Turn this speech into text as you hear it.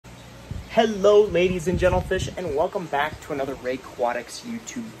Hello ladies and gentlefish, and welcome back to another Ray Aquatics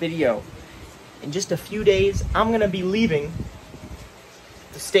YouTube video. In just a few days, I'm going to be leaving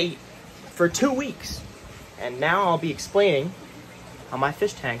the state for 2 weeks. And now I'll be explaining how my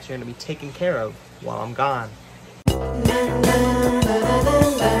fish tanks are going to be taken care of while I'm gone.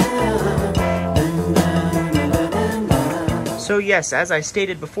 So yes, as I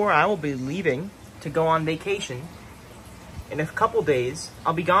stated before, I will be leaving to go on vacation. In a couple days,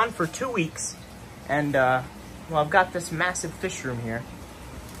 I'll be gone for 2 weeks, and well, I've got this massive fish room here.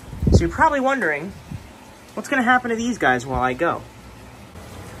 So you're probably wondering, what's gonna happen to these guys while I go?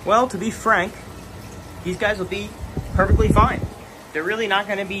 Well, to be frank, these guys will be perfectly fine. They're really not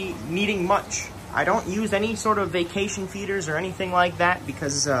gonna be needing much. I don't use any sort of vacation feeders or anything like that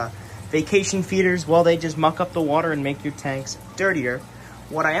because vacation feeders, well, they just muck up the water and make your tanks dirtier.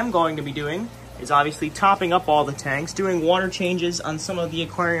 What I am going to be doing is obviously topping up all the tanks, doing water changes on some of the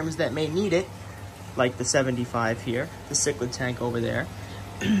aquariums that may need it, like the 75 here, the cichlid tank over there.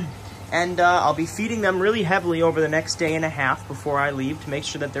 And I'll be feeding them really heavily over the next day and a half before I leave to make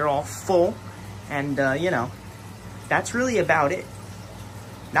sure that they're all full. And, you know, that's really about it.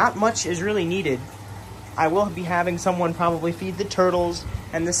 Not much is really needed. I will be having someone probably feed the turtles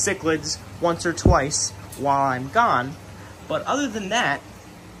and the cichlids once or twice while I'm gone. But other than that,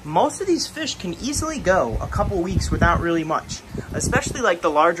 most of these fish can easily go a couple weeks without really much, especially like the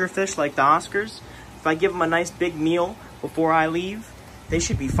larger fish like the Oscars. If I give them a nice big meal before I leave, they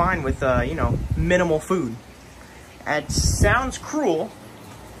should be fine with, you know, minimal food. It sounds cruel,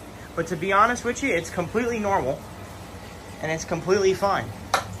 but to be honest with you, it's completely normal and it's completely fine.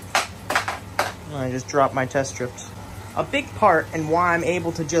 I just dropped my test strips. A big part in why I'm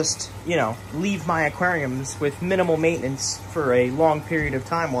able to just, you know, leave my aquariums with minimal maintenance for a long period of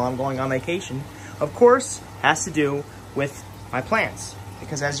time while I'm going on vacation, of course, has to do with my plants.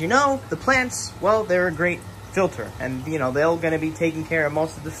 Because as you know, the plants, well, they're a great filter. And, you know, they're going to be taking care of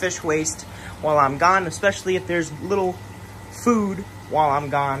most of the fish waste while I'm gone, especially if there's little food while I'm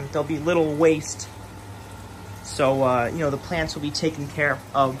gone. There'll be little waste. So, you know, the plants will be taking care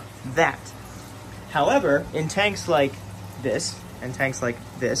of that. However, in tanks like this, and tanks like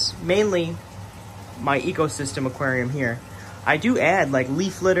this, mainly my ecosystem aquarium here, I do add like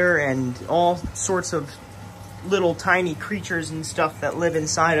leaf litter and all sorts of little tiny creatures and stuff that live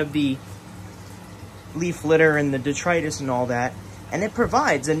inside of the leaf litter and the detritus and all that. And it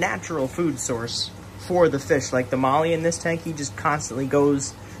provides a natural food source for the fish. Like the molly in this tank, he just constantly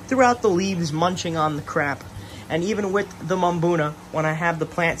goes throughout the leaves munching on the crap. And even with the Mumbuna, when I have the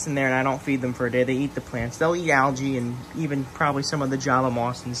plants in there and I don't feed them for a day, they eat the plants. They'll eat algae and even probably some of the Java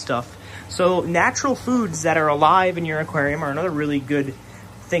moss and stuff. So natural foods that are alive in your aquarium are another really good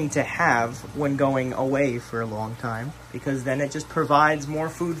thing to have when going away for a long time, because then it just provides more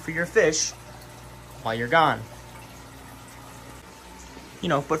food for your fish while you're gone. You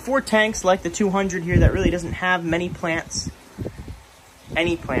know, but for tanks like the 200 here that really doesn't have many plants,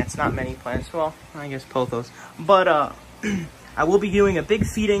 any plants, not many plants, well, I guess pothos, but I will be doing a big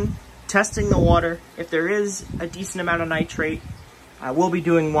feeding, testing the water. If there is a decent amount of nitrate, I will be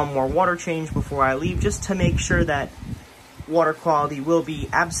doing one more water change before I leave, just to make sure that water quality will be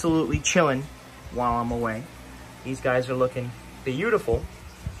absolutely chilling while I'm away. These guys are looking beautiful.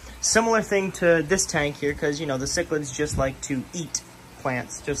 Similar thing to this tank here, because, you know, the cichlids just like to eat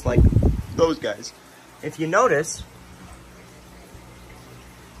plants, just like those guys. If you notice,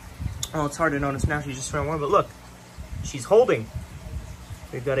 oh, it's hard to notice now, she's just throwing one, but look, she's holding.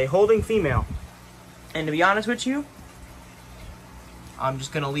 We've got a holding female. And to be honest with you, I'm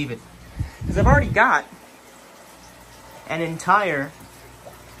just gonna leave it. Because I've already got an entire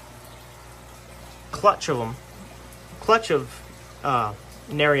clutch of them. Clutch of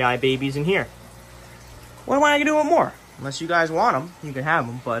Neri babies in here. What am I gonna do with more? Unless you guys want them, you can have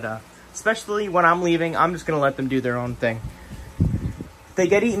them. But especially when I'm leaving, I'm just gonna let them do their own thing. They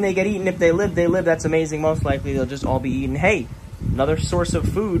get eaten, they get eaten. If they live, they live. That's amazing. Most likely, they'll just all be eaten. Hey, another source of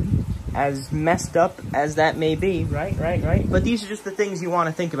food, as messed up as that may be. Right. But these are just the things you want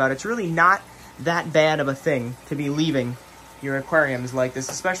to think about. It's really not that bad of a thing to be leaving your aquariums like this,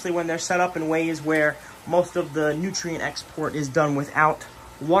 especially when they're set up in ways where most of the nutrient export is done without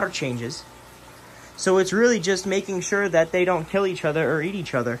water changes. So it's really just making sure that they don't kill each other or eat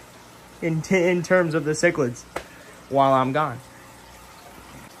each other in terms of the cichlids while I'm gone.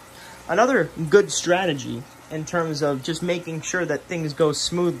 Another good strategy in terms of just making sure that things go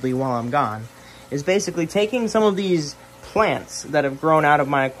smoothly while I'm gone is basically taking some of these plants that have grown out of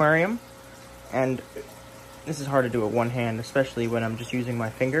my aquarium, and this is hard to do with one hand, especially when I'm just using my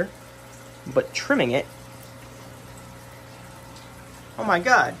finger, but trimming it. Oh my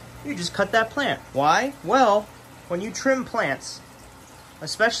God, you just cut that plant. Why? Well, when you trim plants,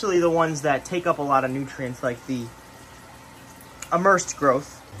 especially the ones that take up a lot of nutrients like the immersed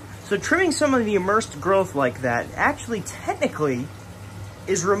growth. So trimming some of the immersed growth like that actually technically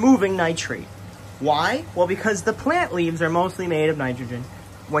is removing nitrate. Why? Well, because the plant leaves are mostly made of nitrogen.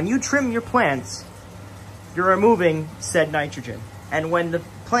 When you trim your plants, you're removing said nitrogen. And when the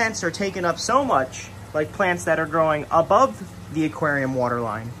plants are taken up so much, like plants that are growing above the aquarium water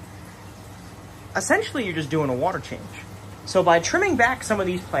line, essentially you're just doing a water change. So by trimming back some of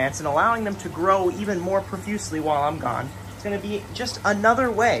these plants and allowing them to grow even more profusely while I'm gone, it's going to be just another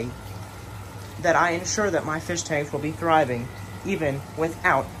way that I ensure that my fish tanks will be thriving even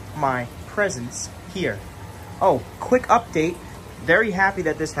without my presence here. Oh, quick update. Very happy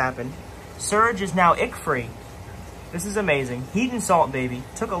that this happened. Surge is now ick-free. This is amazing. Heat and salt, baby.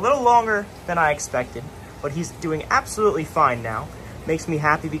 Took a little longer than I expected, but he's doing absolutely fine now. Makes me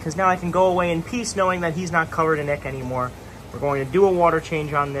happy because now I can go away in peace knowing that he's not covered in ick anymore. We're going to do a water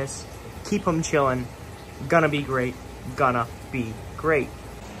change on this. Keep him chilling. Gonna be great. Gonna be great.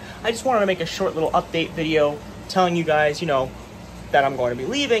 I just wanted to make a short little update video telling you guys, you know, that I'm going to be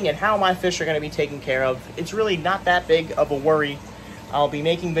leaving and how my fish are going to be taken care of. It's really not that big of a worry. I'll be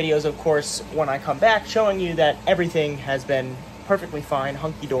making videos, of course, when I come back, showing you that everything has been perfectly fine,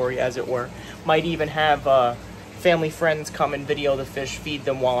 hunky-dory, as it were. Might even have family friends come and video the fish, feed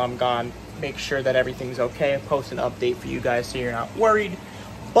them while I'm gone, make sure that everything's okay, and post an update for you guys so you're not worried.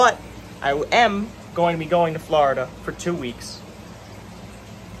 But I am going to be going to Florida for 2 weeks.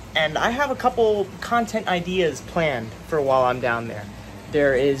 And I have a couple content ideas planned for while I'm down there.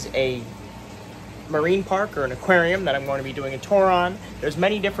 There is a marine park or an aquarium that I'm going to be doing a tour on. There's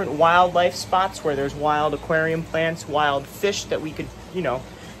many different wildlife spots where there's wild aquarium plants, wild fish that we could, you know,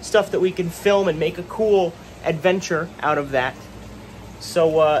 stuff that we can film and make a cool adventure out of that.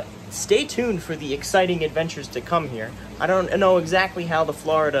 So stay tuned for the exciting adventures to come here. I don't know exactly how the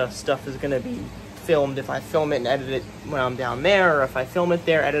Florida stuff is going to be filmed, if I film it and edit it when I'm down there, or if I film it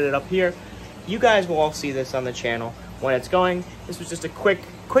there, edit it up here. You guys will all see this on the channel when it's going. This was just a quick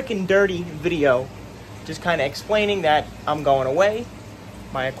and dirty video, just kind of explaining that I'm going away.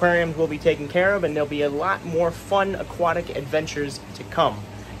 My aquariums will be taken care of, and there'll be a lot more fun aquatic adventures to come.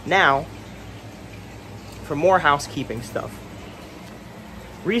 Now, for more housekeeping stuff.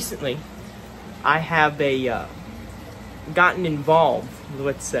 Recently, I have gotten involved,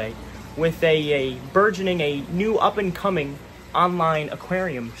 let's say, with a burgeoning, a new up-and-coming online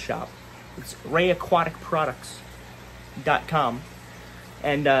aquarium shop. It's rayaquaticproducts.com.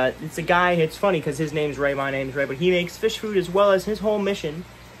 And it's a guy, it's funny because his name's Ray, my name's Ray, but he makes fish food, as well as his whole mission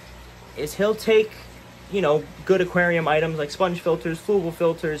is he'll take, you know, good aquarium items like sponge filters, fluval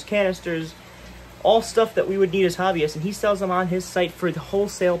filters, canisters, all stuff that we would need as hobbyists, and he sells them on his site for the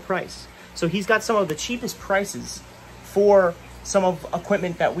wholesale price. So he's got some of the cheapest prices for some of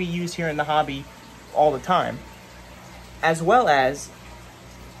equipment that we use here in the hobby all the time, as well as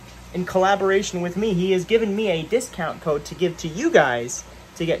in collaboration with me, he has given me a discount code to give to you guys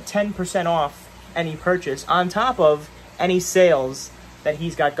to get 10% off any purchase on top of any sales that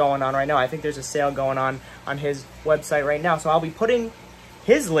he's got going on right now. I think there's a sale going on his website right now, so I'll be putting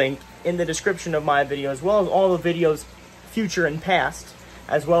his link in the description of my video, as well as all the videos future and past,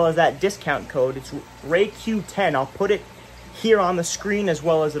 as well as that discount code. It's RayQ10. I'll put it here on the screen, as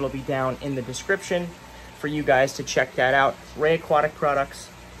well as it'll be down in the description for you guys to check that out.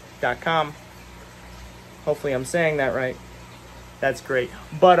 rayaquaticproducts.com. Hopefully I'm saying that right. That's great.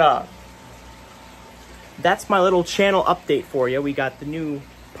 But that's my little channel update for you. We got the new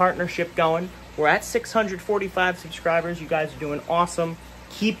partnership going. We're at 645 subscribers. You guys are doing awesome.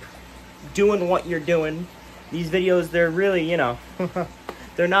 Keep doing what you're doing. These videos, they're really, you know,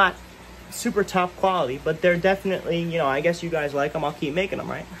 they're not super top quality, but they're definitely, you know, I guess you guys like them. I'll keep making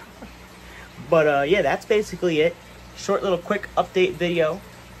them, right? But yeah, that's basically it. Short little quick update video.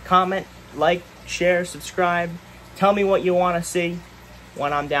 Comment, like, share, subscribe. Tell me what you want to see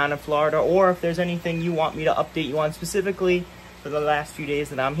when I'm down in Florida, or if there's anything you want me to update you on specifically for the last few days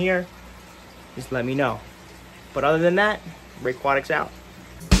that I'm here, just let me know. But other than that, Ray Aquatics out.